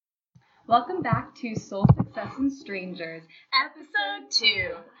Welcome back to Soul Success and Strangers, Episode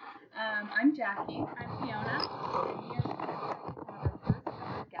 2. I'm Jackie. I'm Fiona. And we are our first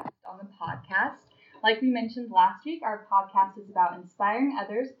ever guest on the podcast. Like we mentioned last week, our podcast is about inspiring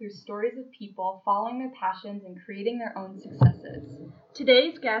others through stories of people following their passions and creating their own successes.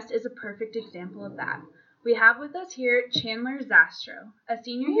 Today's guest is a perfect example of that. We have with us here Chandler Zastro, a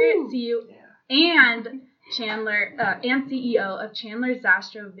senior here at CU and CEO of Chandler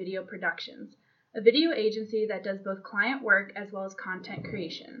Zastro Video Productions, a video agency that does both client work as well as content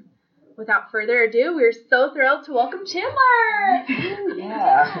creation. Without further ado, we're so thrilled to welcome Chandler!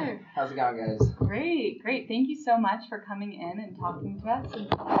 Yeah. How's it going, guys? Great. Thank you so much for coming in and talking to us and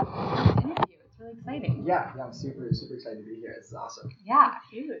this interview. It's really exciting. Yeah, I'm super excited to be here. It's awesome. Yeah.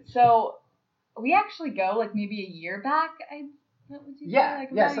 Huge. So we actually go maybe a year back. What would you say?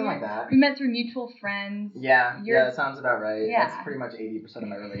 Something like that. We met through mutual friends. Yeah, that sounds about right. Yeah. That's pretty much 80% of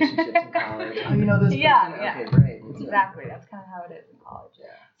my relationships in college. Oh, you know this person? Yeah. Okay, great. Exactly. That's kind of how it is in college. Yeah.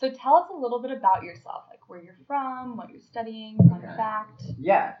 So tell us a little bit about yourself, like where you're from, what you're studying, fun fact.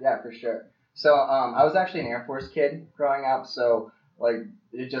 Yeah, for sure. So I was actually an Air Force kid growing up, so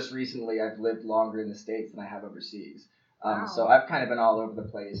just recently I've lived longer in the States than I have overseas. Wow. So I've kind of been all over the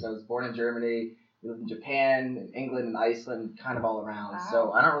place. I was born in Germany, lived in Japan, in England, and Iceland, kind of all around. Wow.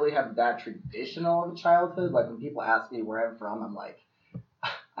 So I don't really have that traditional of a childhood. Like when people ask me where I'm from, I'm like,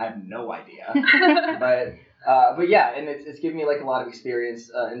 I have no idea. But yeah, and it's given me like a lot of experience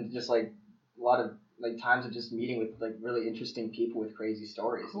and just like a lot of like times of just meeting with like really interesting people with crazy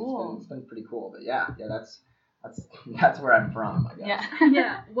stories. Cool. It's been pretty cool. But yeah, that's where I'm from, I guess.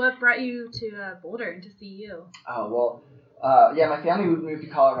 Yeah. What brought you to Boulder and to CU? Oh, well, my family moved to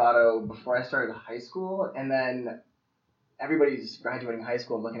Colorado before I started high school, and then everybody's graduating high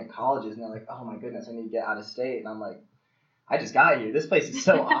school and looking at colleges, and they're like, oh my goodness, I need to get out of state. And I'm like, I just got here. This place is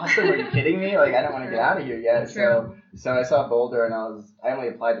so awesome. Are you kidding me? Like, I don't want to get out of here yet. True. So I saw Boulder, and I only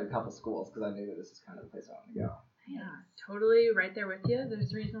applied to a couple schools because I knew that this is kind of the place I wanted to go. Yeah, totally right there with you.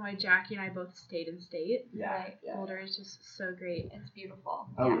 There's a reason why Jackie and I both stayed in state. Yeah. Right. Yeah. Boulder is just so great. It's beautiful.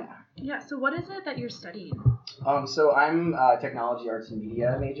 Oh, yeah. Yeah, so what is it that you're studying? So I'm a technology, arts, and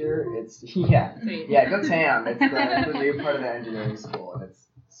media major. Sweet. Go TAM. It's the new part of the engineering school, and it's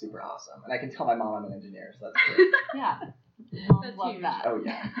super awesome. And I can tell my mom I'm an engineer, so that's great. Yeah. That's Love huge. that. Oh,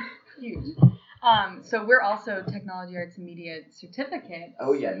 yeah. Huge. So we're also Technology, Arts, and Media certificates.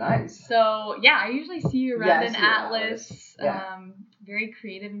 Oh, yeah, nice. So, yeah, I usually see you around I in see you at Atlas. Yeah. Very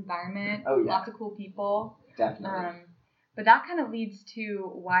creative environment. Oh, yeah. Lots of cool people. Definitely. But that kind of leads to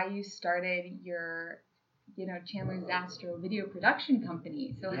why you started your, Chandler Zastro video production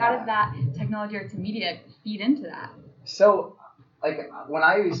company. So how did that Technology, Arts, and Media feed into that? So, when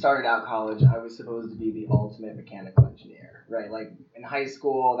I started out college, I was supposed to be the ultimate mechanical engineer, right? Like, in high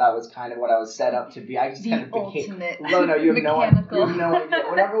school, that was kind of what I was set up to be. I just kind of became... ultimate No, you have mechanical. You have no idea.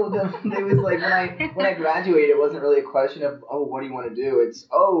 Whatever it was like, when I graduated, it wasn't really a question of, oh, what do you want to do? It's,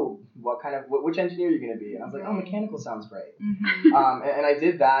 oh, which engineer are you going to be? And I was like, oh, mechanical sounds great. Mm-hmm. And I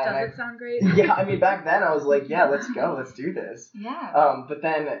did that. Does it sound great? Yeah, I mean, back then, I was like, yeah, let's go. Let's do this. Yeah. But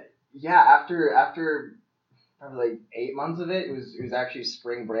then, after probably like 8 months of it, it was actually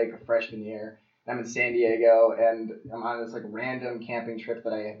spring break of freshman year. I'm in San Diego, and I'm on this like random camping trip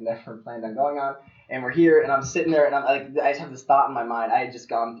that I had never planned on going on. And we're here, and I'm sitting there, and I'm like, I just have this thought in my mind. I had just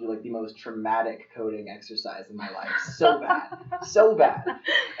gone through like the most traumatic coding exercise in my life, so bad.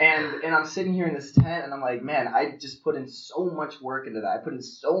 And I'm sitting here in this tent, and I'm like, man, I just put in so much work into that. I put in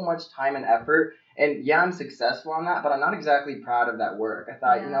so much time and effort, and yeah, I'm successful on that, but I'm not exactly proud of that work. I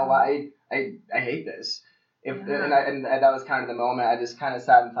thought, you know what, I hate this. And that was kind of the moment. I just kind of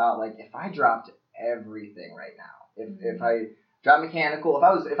sat and thought, like, if I dropped everything right now, if I dropped mechanical,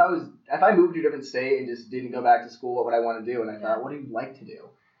 if I moved to a different state and just didn't go back to school, what would I want to do? And I thought, what do you like to do?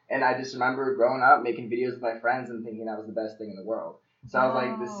 And I just remember growing up making videos with my friends and thinking that was the best thing in the world. So I was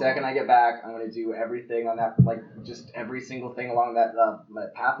like, the second I get back, I'm going to do everything on that, like just every single thing along that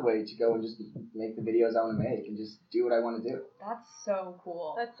pathway to go and just make the videos I want to make and just do what I want to do. That's so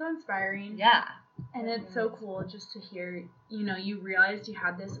cool. That's so inspiring. Yeah. And it's so cool just to hear, you realized you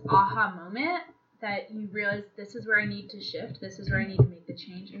had this aha moment that you realized this is where I need to shift, this is where I need to make the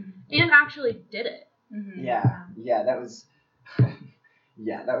change, and actually did it. Mm-hmm. Yeah, that was...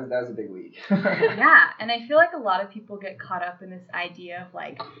 Yeah, that was a big week. Yeah, and I feel like a lot of people get caught up in this idea of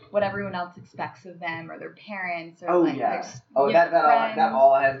like what everyone else expects of them or their parents or that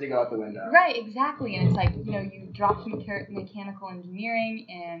all has to go out the window. Right, exactly. And it's like, you dropped mechanical engineering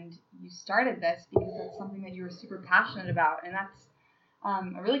and you started this because that's something that you were super passionate about, and that's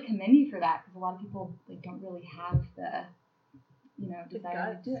I really commend you for that because a lot of people don't really have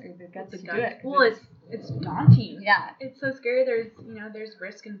deciding to do it, or the guts to do gut. it. Well, it's daunting. Yeah. It's so scary. There's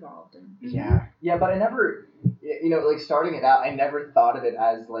risk involved. And Yeah, but I never, like starting it out, I never thought of it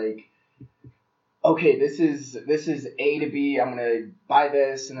as like, okay, this is A to B. I'm gonna buy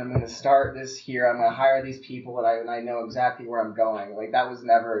this, and I'm gonna start this here. I'm gonna hire these people, and I know exactly where I'm going. Like that was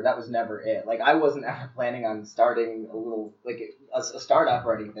never it. Like I wasn't ever planning on starting a little like a startup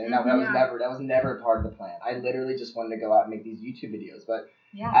or anything. That was never part of the plan. I literally just wanted to go out and make these YouTube videos, but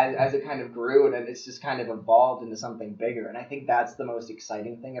as it kind of grew and it's just kind of evolved into something bigger. And I think that's the most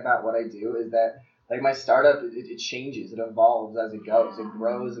exciting thing about what I do is that. Like my startup, it changes, it evolves as it goes, it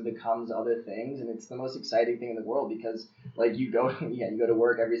grows and becomes other things, and it's the most exciting thing in the world because like you go to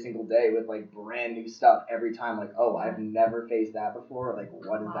work every single day with like brand new stuff every time. Like, oh, I've never faced that before. Like,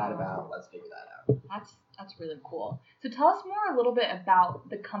 what is that about? Let's figure that out. That's really cool. So tell us more a little bit about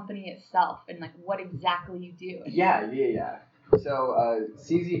the company itself and like what exactly you do. Yeah. So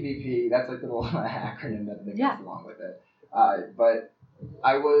CZVP, that's like the little acronym that goes along with it. But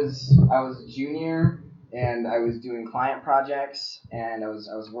I was junior and I was doing client projects and I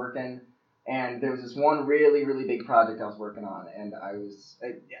was working and there was this one really, really big project I was working on and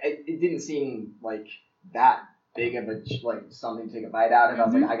it didn't seem like that big of something to take a bite out of. I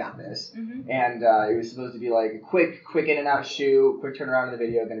was like, I got this. Mm-hmm. And it was supposed to be like a quick in and out shoot, quick turnaround of the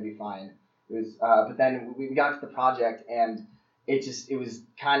video, gonna be fine. It was but then we got to the project and it was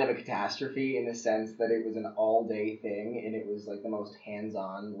kind of a catastrophe in the sense that it was an all-day thing, and it was like the most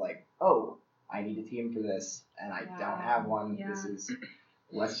hands-on, like, oh, I need a team for this, and I don't have one. Yeah.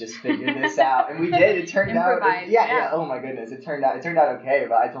 Let's just figure this out, and we did. It turned out, oh my goodness, it turned out okay.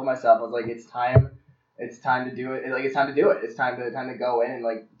 But I told myself, I was like, it's time to do it. Like it's time to do it. It's time to go in and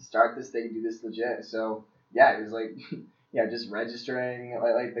like start this thing, do this legit. So yeah, it was like. Just registering,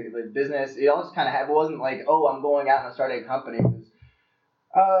 like the business. It all just kind of it wasn't like, oh, I'm going out and starting a company. It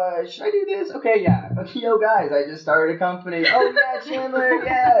was, should I do this? Okay, yeah. Yo, guys, I just started a company. Oh, yeah, Chandler,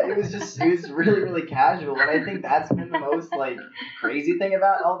 yeah. It was really, really casual. And I think that's been the most, like, crazy thing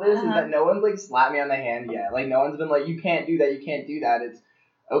about all this is that no one's, like, slapped me on the hand yet. Like, no one's been like, you can't do that. It's,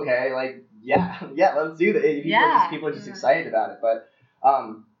 okay, like, yeah, let's do that. People are just excited about it. But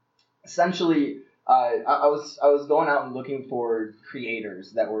essentially... I was going out and looking for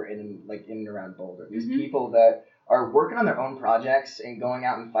creators that were in and around Boulder. These people that are working on their own projects and going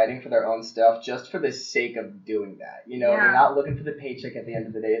out and fighting for their own stuff just for the sake of doing that. They're not looking for the paycheck at the end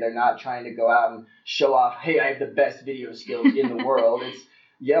of the day. They're not trying to go out and show off, hey, I have the best video skills in the world. It's,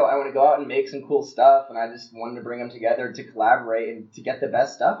 I want to go out and make some cool stuff, and I just wanted to bring them together to collaborate and to get the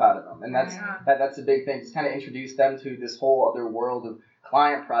best stuff out of them. And that's a big thing. Just kind of introduce them to this whole other world of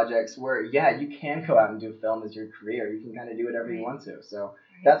client projects where, you can go out and do film as your career. You can kind of do whatever you want to. So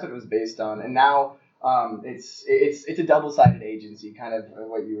that's what it was based on. And now it's a double-sided agency, kind of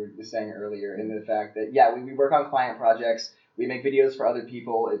what you were saying earlier, in the fact that, we work on client projects. We make videos for other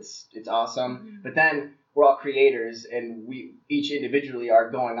people. It's awesome. Mm-hmm. But then we're all creators, and we each individually are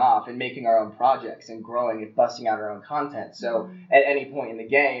going off and making our own projects and growing and busting out our own content. So at any point in the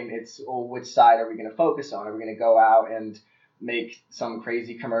game, it's, which side are we going to focus on? Are we going to go out and make some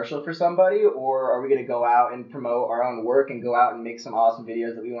crazy commercial for somebody, or are we going to go out and promote our own work and go out and make some awesome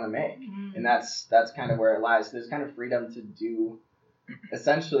videos that we want to make? And that's kind of where it lies. So there's kind of freedom to do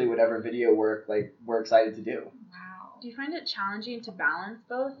essentially whatever video work we're excited to do. Wow. Do you find it challenging to balance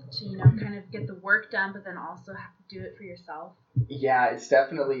both, to kind of get the work done but then also have to do it for yourself? Yeah, it's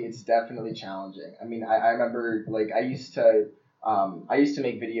definitely challenging. I mean, I remember I used to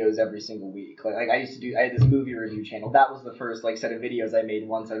make videos every single week. I had this movie review channel. That was the first set of videos I made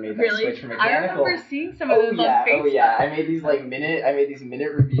once I made that switch from mechanical. I remember seeing some of those on Facebook. Oh yeah, I made these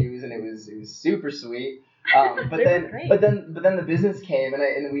minute reviews, and it was super sweet. But then the business came,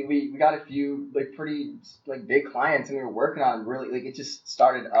 and we got a few pretty big clients, and we were working on really it just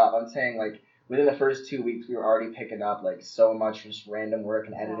started up. I'm saying within the first 2 weeks we were already picking up so much just random work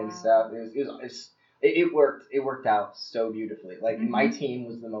and editing stuff. It worked out so beautifully. My team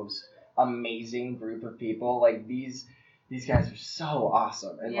was the most amazing group of people. These guys are so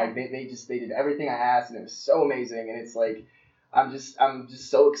awesome, and they did everything I asked, and it was so amazing. And it's I'm just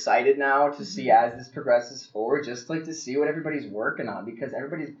so excited now to see as this progresses forward, just to see what everybody's working on, because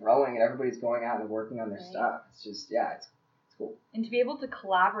everybody's growing and everybody's going out and working on their stuff. It's just it's cool. And to be able to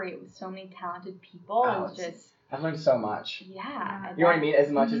collaborate with so many talented people is just. I've learned so much. Yeah. You know what I mean? As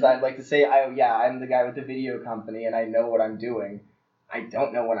much as I'd like to say, I'm the guy with the video company and I know what I'm doing, I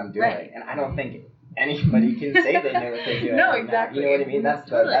don't know what I'm doing. Right. And I don't think anybody can say they know what they're doing. No, right now. exactly. You know what I mean?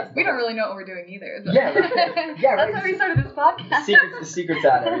 That's We don't really know what we're doing either. So. Yeah, right. Yeah, right. That's how we started this podcast. The secret's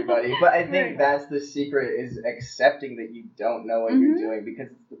out, everybody. But I think Right. that's the secret, is accepting that you don't know what you're doing,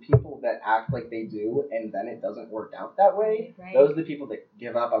 because it's the people that act like they do and then it doesn't work out that way. Right. Those are the people that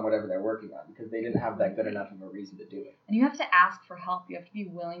give up on whatever they're working on because they didn't have that good enough of a reason to do it. And you have to ask for help. You have to be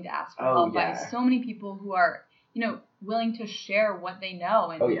willing to ask for Oh, help by yeah. so many people who are, willing to share what they know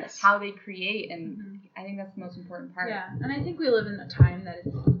and Oh, yes. how they create. And I think that's the most important part. Yeah, and I think we live in a time that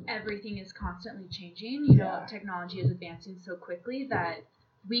everything is constantly changing. Yeah. Technology is advancing so quickly that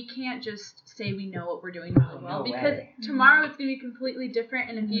we can't just say we know what we're doing really well, no because way. tomorrow it's going to be completely different.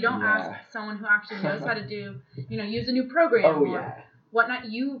 And if you don't Yeah. ask someone who actually knows how to do, use a new program Oh, or yeah. whatnot,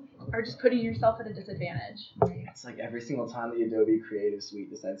 you are just putting yourself at a disadvantage. It's like every single time the Adobe Creative Suite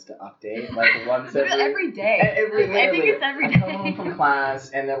decides to update, like once Every day. Literally, I think it's every I come home day. from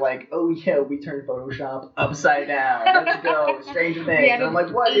class and they're like, "Oh yeah, we turned Photoshop upside down. Let's go, Stranger We Things." added And I'm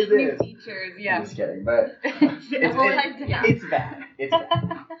like, "What is 8 new this?" features. I'm Yeah. just kidding, but It's upside down. it's bad. It's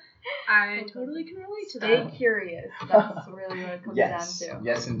bad. I totally can relate to Stay that. curious. That's really what it comes Yes, down to.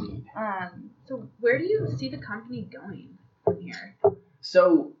 yes, indeed. So where do you see the company going from here?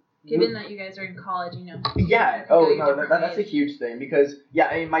 So. Given that you guys are in college, Yeah. go Oh your no, different that's a ways. huge thing because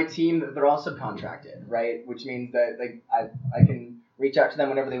my team, they're all subcontracted, right? Which means that I can reach out to them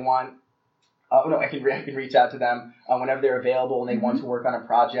whenever they want. I can reach out to them whenever they're available and they want to work on a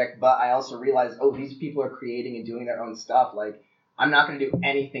project. But I also realize, these people are creating and doing their own stuff. Like, I'm not going to do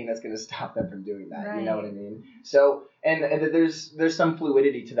anything that's going to stop them from doing that. Right. You know what I mean? So, and there's some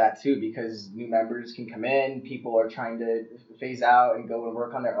fluidity to that too, because new members can come in, people are trying to phase out and go and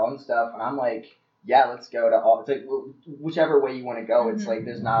work on their own stuff, and I'm like, yeah, let's go to all. It's like whichever way you want to go. It's like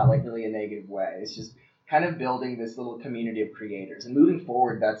there's not like really a negative way. It's just kind of building this little community of creators, and moving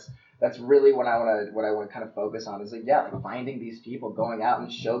forward, that's really what I want to kind of focus on, is like finding these people, going out and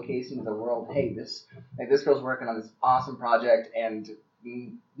showcasing to the world, hey, this girl's working on this awesome project, and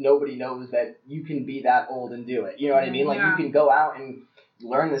nobody knows that you can be that old and do it. You know what I mean? Like, you can go out and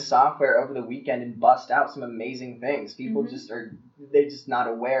learn this software over the weekend and bust out some amazing things. People they're just not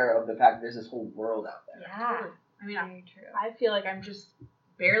aware of the fact that there's this whole world out there. Yeah. I mean, Very true. I feel like I'm just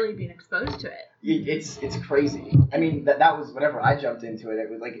barely being exposed to it. It's crazy. I mean, that was whenever I jumped into it.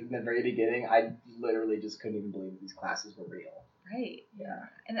 It was like in the very beginning, I literally just couldn't even believe these classes were real. Right. Yeah.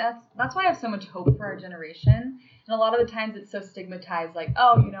 And that's why I have so much hope for our generation. And a lot of the times it's so stigmatized, like,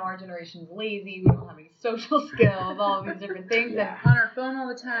 our generation's lazy, we don't have any social skills, all of these different things. Yeah. On our phone all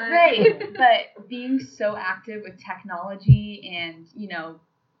the time. Right. But being so active with technology and,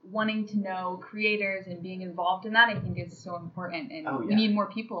 wanting to know creators and being involved in that, I think is so important. And we need more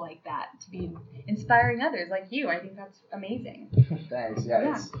people like that to be inspiring others like you. I think that's amazing. Thanks.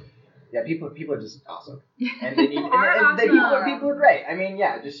 Yeah. People are just awesome, and People are great. I mean,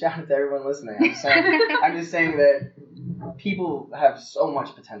 just shout out to everyone listening. I'm just saying that people have so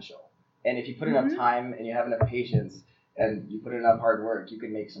much potential, and if you put enough time and you have enough patience and you put enough hard work, you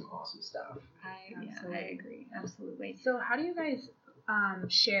can make some awesome stuff. I agree. Absolutely. So how do you guys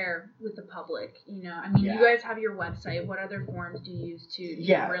share with the public? You guys have your website. What other forms do you use to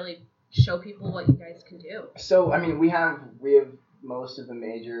really show people what you guys can do? So, I mean, we have most of the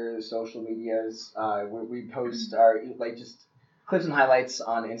major social medias. We post our just clips and highlights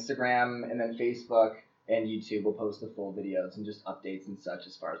on Instagram, and then Facebook and YouTube will post the full videos and just updates and such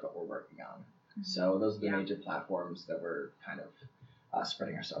as far as what we're working on. So those are the major platforms that we're kind of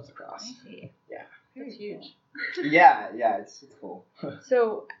spreading ourselves across. I see. Yeah. That's huge. Yeah, it's cool.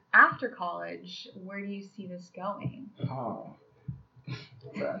 So after college, where do you see this going? Oh.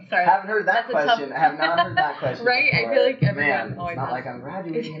 Sorry. I haven't heard that question. I have not heard that question. Right? Before. I feel like everyone Man, always it's not has. like I'm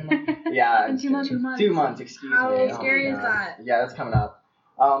graduating in a month. Yeah. In 2 months. 2 months, excuse me. How Oh scary my is God. that? Yeah, that's coming up.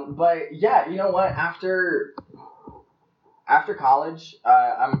 But yeah, you know what? After college,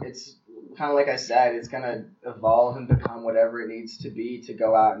 it's kind of like I said, it's gonna evolve and become whatever it needs to be to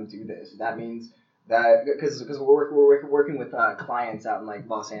go out and do this. That means that because we're working with clients out in like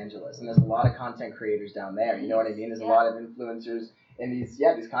Los Angeles, and there's a lot of content creators down there. You know what I mean? There's a lot of influencers and these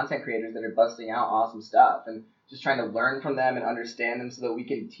content creators that are busting out awesome stuff, and just trying to learn from them and understand them so that we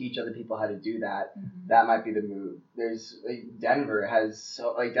can teach other people how to do that. That might be the move. There's Denver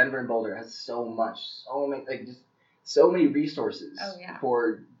and Boulder has so many resources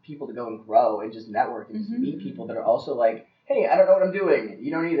for people to go and grow and just network and just meet people that are also like, hey, I don't know what I'm doing.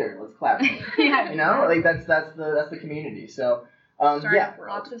 You don't either. Let's collaborate. You know, like that's the community. So Startup world.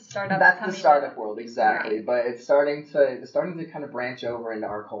 Lots of startups. That's the startup world, exactly. Right. But it's starting to kind of branch over into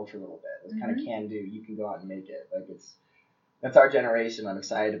our culture a little bit. It's kind of can do. You can go out and make it. Like that's our generation. I'm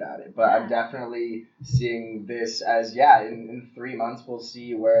excited about it. But I'm definitely seeing this as, in 3 months we'll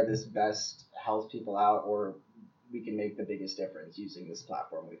see where this best helps people out, or we can make the biggest difference using this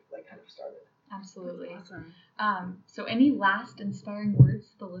platform we've kind of started. Absolutely. Awesome. So any last inspiring words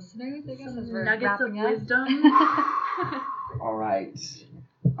to the listeners, I guess, as we're nuggets wrapping of up? wisdom. All right.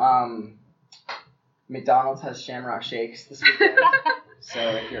 McDonald's has Shamrock Shakes this weekend. So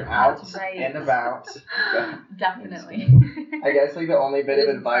if you're out That's right. and about, Definitely. I guess the only bit of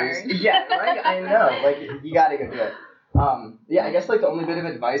advice. Yeah, right. I know. You gotta go do it. I guess the only bit of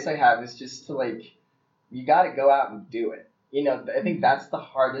advice I have is just to you gotta go out and do it. I think that's the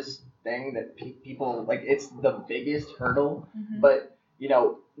hardest thing that people it's the biggest hurdle. But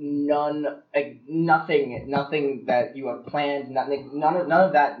nothing that you have planned, none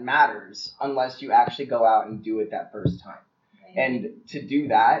of that matters unless you actually go out and do it that first time. And to do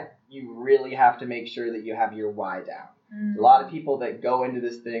that, you really have to make sure that you have your why down. A lot of people that go into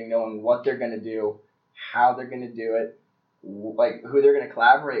this thing knowing what they're going to do, how they're going to do it, who they're going to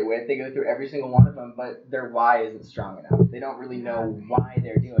collaborate with, they go through every single one of them, but their why isn't strong enough. They don't really know why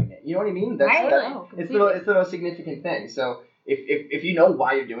they're doing it. You know what I mean? It's the most significant thing. So if you know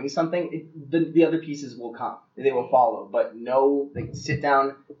why you're doing something, the other pieces will come. They will follow. But sit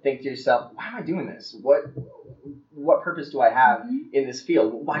down, think to yourself, why am I doing this? What purpose do I have in this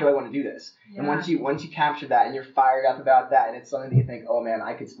field? Why do I want to do this? Yeah. And once you capture that and you're fired up about that, and it's something that you think, oh man,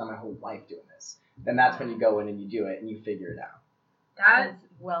 I could spend my whole life doing this, then that's when you go in and you do it and you figure it out. That's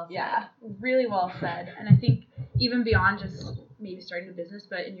well said. Yeah, really well said. And I think even beyond just maybe starting a business,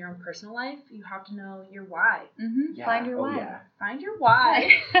 but in your own personal life, you have to know your why. Yeah. Find your why. Yeah. Find your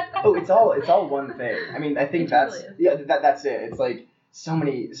why. It's all one thing. I mean, I think that's it. It's so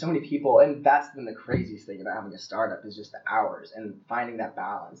many people, and that's been the craziest thing about having a startup is just the hours and finding that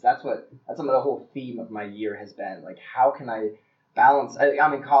balance. That's some of the whole theme of my year has been. How can I balance?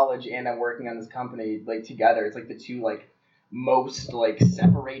 I'm in college and I'm working on this company together. It's the two most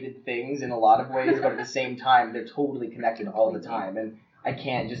separated things in a lot of ways, but at the same time they're totally connected all the time. And I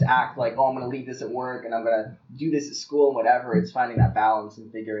can't just act I'm going to leave this at work and I'm going to do this at school and whatever. It's finding that balance and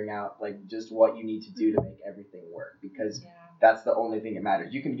figuring out just what you need to do to make everything work, because that's the only thing that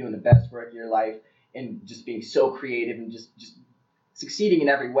matters. You can be doing the best work of your life and just being so creative and just succeeding in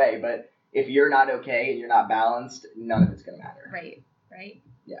every way, but if you're not okay and you're not balanced, none of it's going to matter. Right.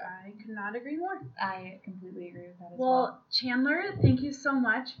 Yeah. I could not agree more. I completely agree with that as well. Chandler, thank you so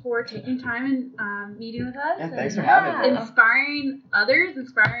much for taking time and meeting with us. Yeah, thanks for having me. Inspiring others,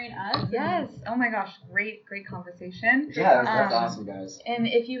 inspiring us. Yes. Oh my gosh, great conversation. Yeah, that's awesome, guys. And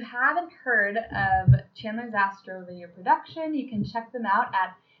if you haven't heard of Chandler Zastro Video Production, you can check them out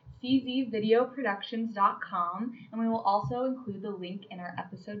at czvideoproductions.com, and we will also include the link in our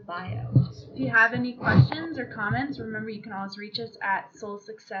episode bio. If you have any questions or comments, remember you can always reach us at Soul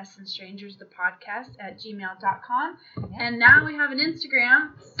Success and Strangers the podcast at gmail.com. And now we have an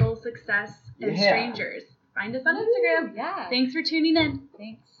Instagram, Soul Success and Strangers. Find us on Instagram. Yeah. Thanks for tuning in.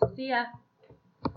 Thanks. See ya.